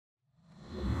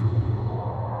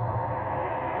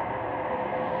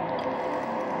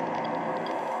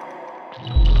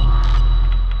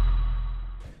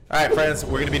Alright friends,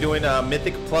 we're going to be doing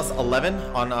Mythic plus 11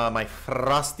 on my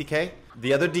Frost DK.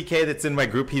 The other DK that's in my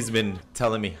group, he's been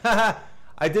telling me, haha,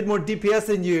 I did more DPS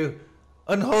than you.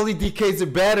 Unholy DKs are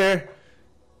better.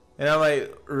 And I'm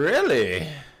like, really?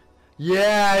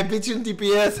 Yeah, I beat you in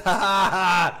DPS.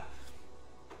 Ha.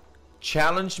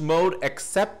 Challenge mode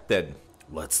accepted.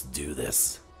 Let's do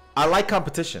this. I like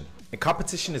competition, and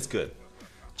competition is good.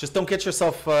 Just don't get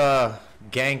yourself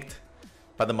ganked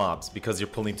by the mobs because you're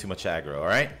pulling too much aggro,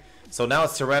 alright? So now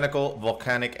it's Tyrannical,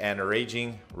 Volcanic, and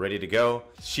Raging, ready to go.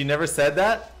 She never said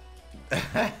that?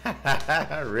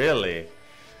 Really?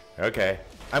 Okay.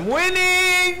 I'm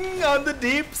winning on the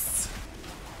deeps!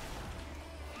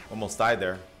 Almost died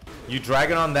there. You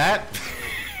dragon on that?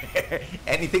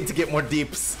 Anything to get more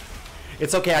deeps.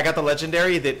 It's okay, I got the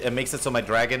legendary that it makes it so my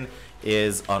dragon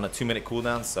is on a 2-minute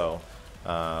cooldown, so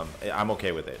I'm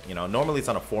okay with it. You know, normally it's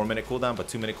on a 4-minute cooldown, but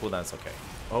 2-minute cooldown is okay.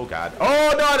 Oh god.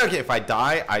 Oh no, okay. If I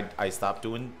die, I stop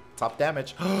doing top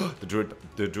damage. the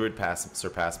druid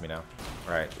surpassed me now.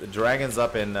 Alright, the dragon's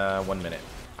up in 1 minute.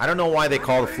 I don't know why they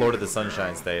call the Florida the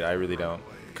Sunshine State. I really don't.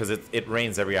 Because it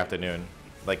rains every afternoon.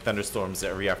 Like thunderstorms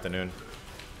every afternoon.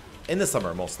 In the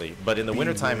summer mostly, but in the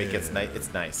wintertime it gets nice.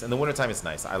 It's nice. In the wintertime it's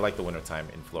nice. I like the wintertime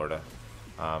in Florida.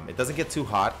 It doesn't get too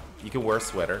hot. You can wear a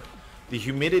sweater. The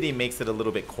humidity makes it a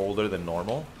little bit colder than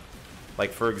normal.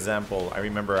 Like for example, I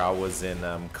remember I was in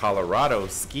Colorado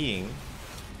skiing,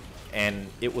 and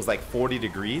it was like 40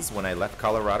 degrees when I left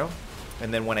Colorado,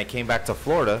 and then when I came back to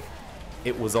Florida,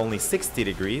 it was only 60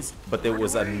 degrees, but there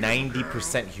was a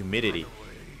 90% humidity,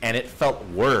 and it felt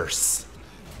worse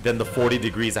than the 40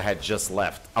 degrees I had just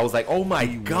left. I was like, oh my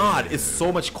god, it's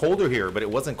so much colder here, but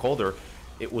it wasn't colder.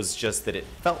 It was just that it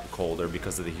felt colder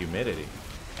because of the humidity.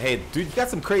 Hey, dude, you got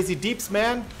some crazy deeps,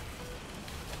 man.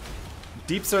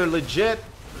 Deeps are legit.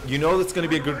 You know it's going to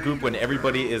be a good group when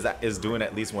everybody is doing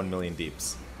at least 1 million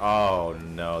deeps. Oh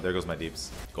no, there goes my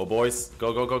deeps. Go boys,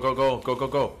 go, go, go, go, go, go, go,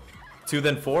 go. 2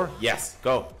 then 4, yes,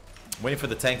 go. I'm waiting for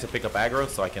the tank to pick up aggro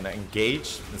so I can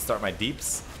engage and start my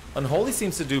deeps. Unholy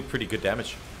seems to do pretty good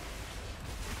damage.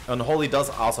 Unholy does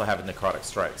also have necrotic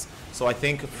strikes, so I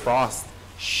think Frost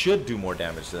should do more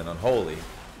damage than Unholy,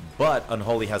 but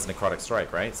Unholy has necrotic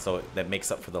strike, right? So that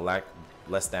makes up for the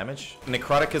less damage.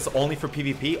 Necrotic is only for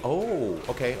PvP. Oh,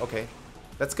 okay, okay,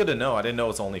 that's good to know. I didn't know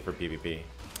it's only for PvP.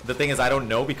 The thing is, I don't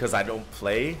know because I don't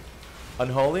play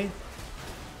Unholy.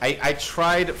 I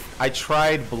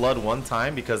tried Blood one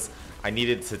time because I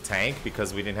needed to tank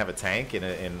because we didn't have a tank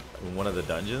in one of the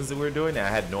dungeons that we were doing, and I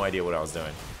had no idea what I was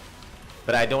doing.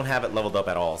 But I don't have it leveled up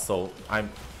at all, so I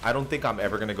don't think I'm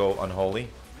ever gonna go Unholy.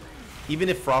 Even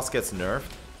if Frost gets nerfed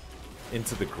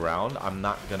into the ground, I'm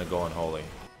not gonna go Unholy.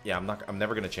 Yeah, I'm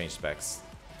never gonna change specs.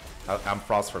 I'm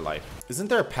Frost for life. Isn't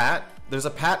there a pat? There's a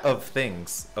pat of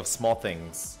things, of small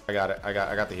things. I got it. I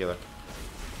got the healer.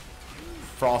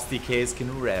 Frost DKs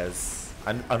can res.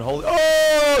 Unholy.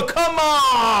 Oh, come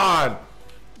on!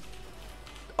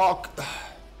 Oh,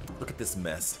 look at this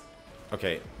mess.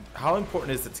 Okay, how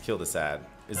important is it to kill this ad?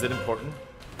 Is it important?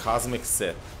 Cosmic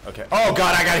Sith. Okay. Oh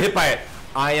god, I got hit by it.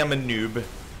 I am a noob.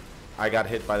 I got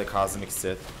hit by the Cosmic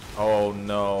Sith. Oh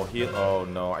no. Oh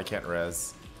no, I can't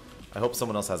res. I hope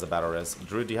someone else has a battle res.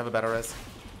 Druid, do you have a battle res?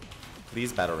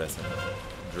 Please battle res him.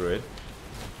 Druid.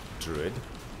 Druid.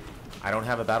 I don't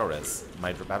have a battle res.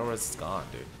 My battle res is gone,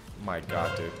 dude. My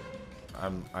god, dude.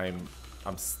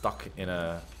 I'm stuck in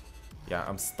a... Yeah,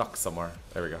 I'm stuck somewhere.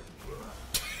 There we go.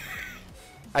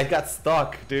 I got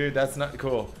stuck, dude. That's not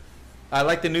cool. I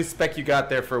like the new spec you got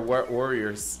there for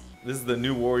warriors. This is the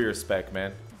new warrior spec,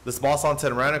 man. This boss on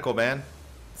Tyrannical, man.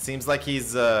 Seems like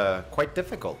he's quite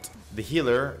difficult. The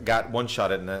healer got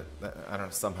one-shotted in that, I don't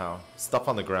know, somehow. Stuff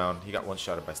on the ground. He got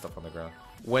one-shotted by stuff on the ground.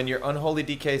 When your Unholy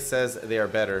DK says they are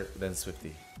better than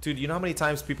Swifty. Dude, you know how many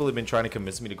times people have been trying to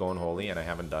convince me to go Unholy and I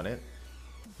haven't done it?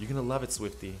 You're gonna love it,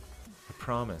 Swifty. I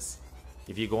promise.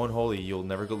 If you go Unholy, you'll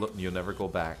never go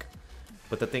back.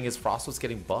 But the thing is, Frost was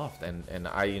getting buffed, and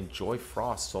I enjoy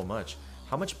Frost so much.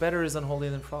 How much better is Unholy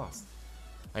than Frost?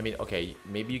 I mean, okay,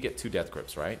 maybe you get 2 death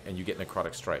grips, right? And you get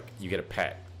Necrotic Strike. You get a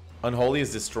pet. Unholy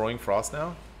is destroying Frost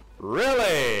now?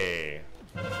 Really?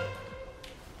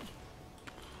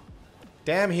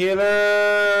 Damn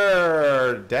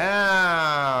healer!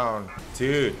 Down!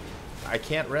 Dude, I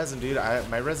can't res him, dude.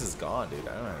 My res is gone, dude.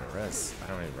 I don't have any res. I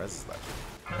don't have any res left.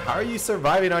 How are you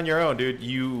surviving on your own, dude?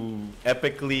 You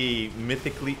epically,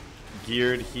 mythically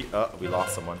geared we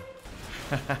lost someone.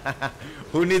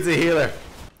 Who needs a healer?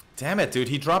 Damn it, dude.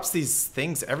 He drops these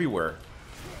things everywhere.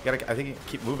 I think you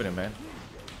keep moving him, man.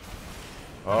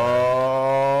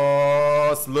 Oh,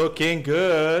 it's looking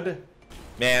good.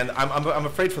 Man, I'm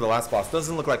afraid for the last boss.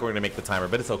 Doesn't look like we're gonna make the timer,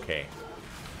 but it's okay.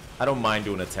 I don't mind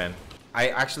doing a 10. I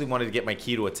actually wanted to get my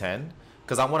key to a 10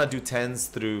 because I want to do 10s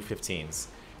through 15s.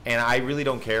 And I really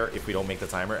don't care if we don't make the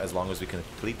timer as long as we can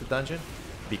complete the dungeon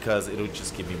because it'll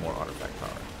just give me more artifact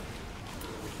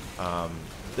power.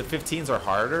 The 15s are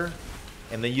harder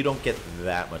and then you don't get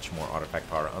that much more artifact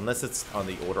power unless it's on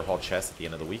the order hall chest at the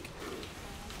end of the week.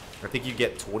 I think you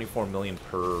get 24 million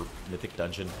per mythic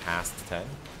dungeon past 10.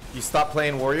 You stop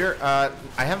playing warrior? I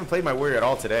haven't played my warrior at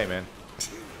all today, man.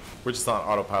 We're just on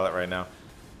autopilot right now.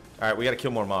 Alright, we gotta kill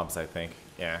more mobs, I think.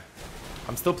 Yeah.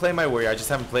 I'm still playing my warrior. I just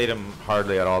haven't played him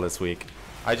hardly at all this week.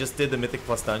 I just did the Mythic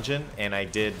Plus dungeon, and I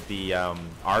did the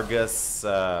Argus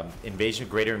invasion,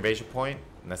 greater invasion point,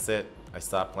 and that's it. I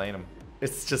stopped playing him.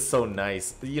 It's just so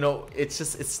nice. You know,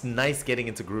 it's nice getting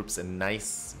into groups and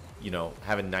nice, you know,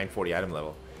 having 940 item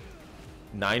level.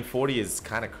 940 is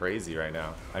kind of crazy right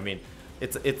now. I mean,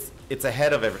 it's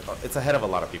ahead of a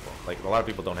lot of people. Like a lot of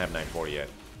people don't have 940 yet.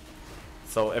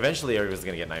 So eventually everybody's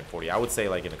gonna get 940. I would say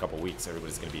like in a couple weeks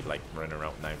everybody's gonna be like running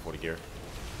around with 940 gear.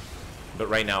 But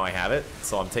right now I have it,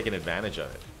 so I'm taking advantage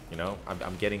of it. You know,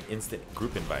 I'm getting instant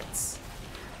group invites.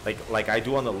 Like I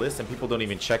do on the list, and people don't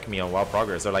even check me on WoW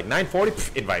Progress. They're like 940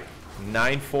 pff, invite.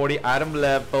 940 item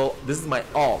level. This is my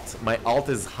alt. My alt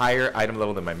is higher item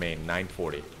level than my main.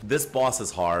 940. This boss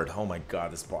is hard. Oh my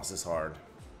god, this boss is hard.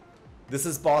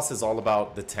 This boss is all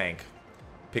about the tank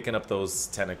picking up those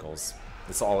tentacles.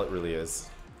 That's all it really is.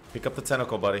 Pick up the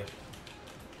tentacle, buddy.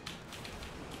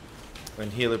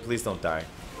 And healer, please don't die.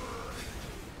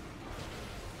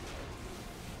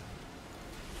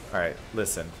 Alright,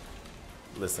 listen.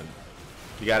 Listen.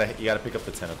 You gotta pick up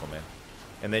the tentacle, man.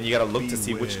 And then you gotta look to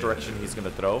see which direction he's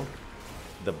gonna throw.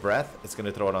 The breath, it's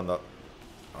gonna throw it on the...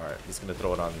 Alright, he's gonna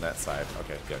throw it on that side.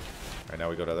 Okay, good. Alright, now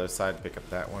we go to the other side, pick up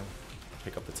that one.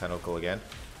 Pick up the tentacle again.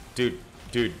 Dude,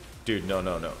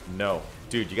 no.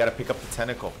 Dude, you gotta pick up the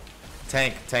tentacle.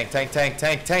 Tank.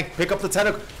 Pick up the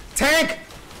tentacle. Tank!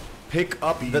 Pick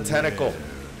up the tentacle.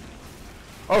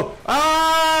 Oh,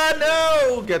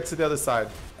 no! Get to the other side.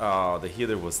 Oh, the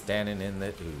healer was standing in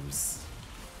the ooze.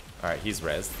 Alright, he's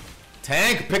rezzed.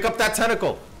 Tank, pick up that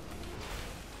tentacle.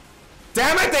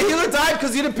 Damn it, the healer died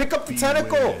because you didn't pick up the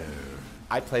tentacle.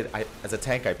 As a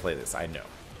tank, I play this, I know.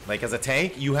 Like, as a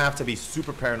tank, you have to be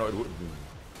super paranoid.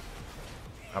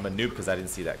 I'm a noob because I didn't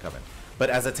see that coming. But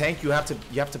as a tank, you have to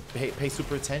pay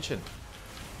super attention.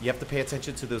 You have to pay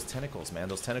attention to those tentacles, man.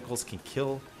 Those tentacles can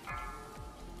kill.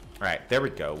 Alright, there we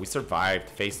go. We survived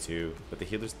phase 2, but the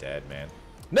healer's dead, man.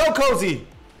 No, Cozy!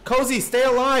 Cozy, stay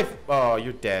alive! Oh,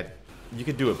 you're dead. You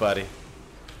can do it, buddy.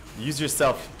 Use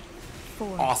yourself.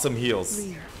 4, awesome heals.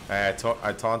 3. I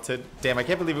taunted. Damn, I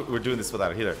can't believe we're doing this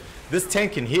without a healer. This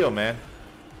tank can heal, man.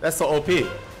 That's so OP.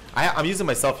 I'm using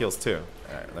my self heals too.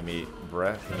 Alright, let me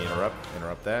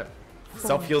interrupt that. 4,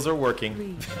 Self heals are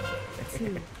working. 3,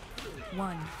 2,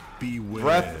 1.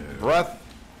 Beware.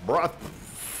 Breath.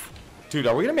 Dude,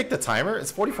 are we gonna make the timer?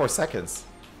 It's 44 seconds.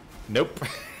 Nope.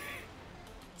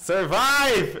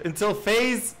 Survive until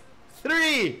phase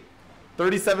 3.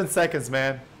 37 seconds,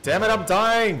 man. Damn it, I'm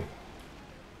dying.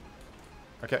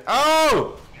 Okay.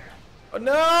 Oh! Oh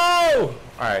no!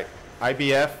 Alright,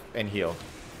 IBF and heal.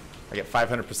 I get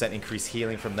 500% increased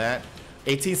healing from that.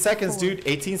 18 seconds, 4, dude.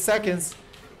 18 seconds.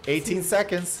 18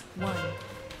 seconds. 1.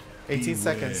 18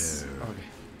 seconds. Okay.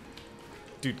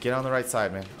 Dude, get on the right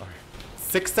side, man. All right.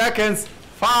 6 seconds.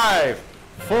 5,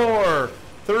 4,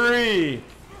 3,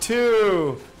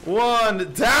 2,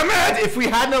 1. Damn it! If we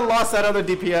hadn't lost that other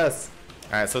DPS.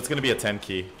 All right, so it's gonna be a 10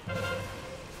 key.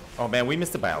 Oh man, we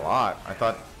missed it by a lot. I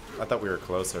thought we were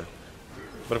closer.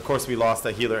 But of course we lost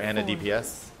a healer and a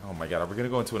DPS. Oh my god, are we gonna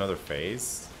go into another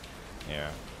phase?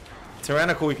 Yeah.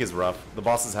 Tyrannical Week is rough. The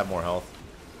bosses have more health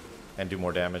and do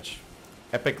more damage.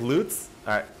 Epic loots?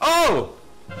 Alright. Oh!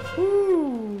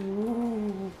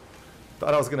 Woo!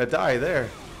 Thought I was gonna die there.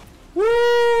 Woo!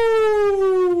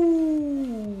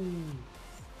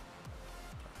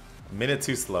 A minute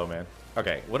too slow, man.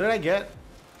 Okay, what did I get?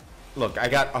 Look, I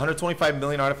got 125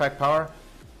 million artifact power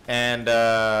and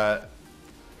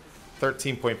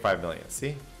 13.5 million.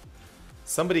 See?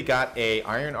 Somebody got a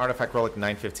Iron Artifact Relic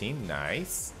 915.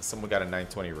 Nice. Someone got a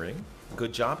 920 ring.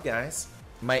 Good job, guys.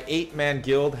 My 8-man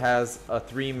guild has a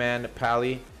 3-man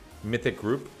Pally Mythic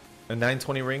group. A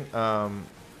 920 ring. I'll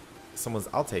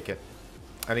take it.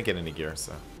 I didn't get any gear,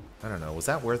 so I don't know. Was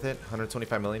that worth it?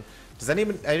 125 million. Does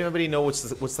anybody know what's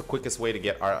the quickest way to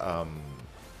get our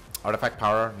artifact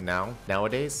power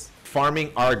nowadays?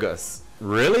 Farming Argus.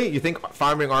 Really? You think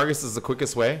farming Argus is the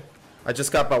quickest way? I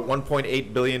just got about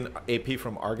 1.8 billion AP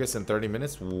from Argus in 30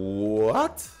 minutes.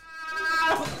 What?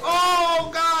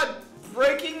 Oh god!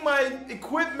 Breaking my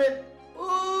equipment.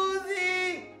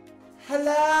 Uzi!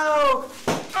 Hello!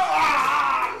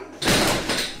 Ah!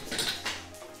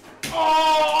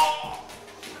 Oh!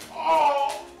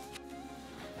 Oh!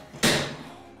 Oh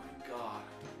my god.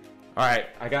 Alright,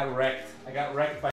 I got wrecked. I got wrecked by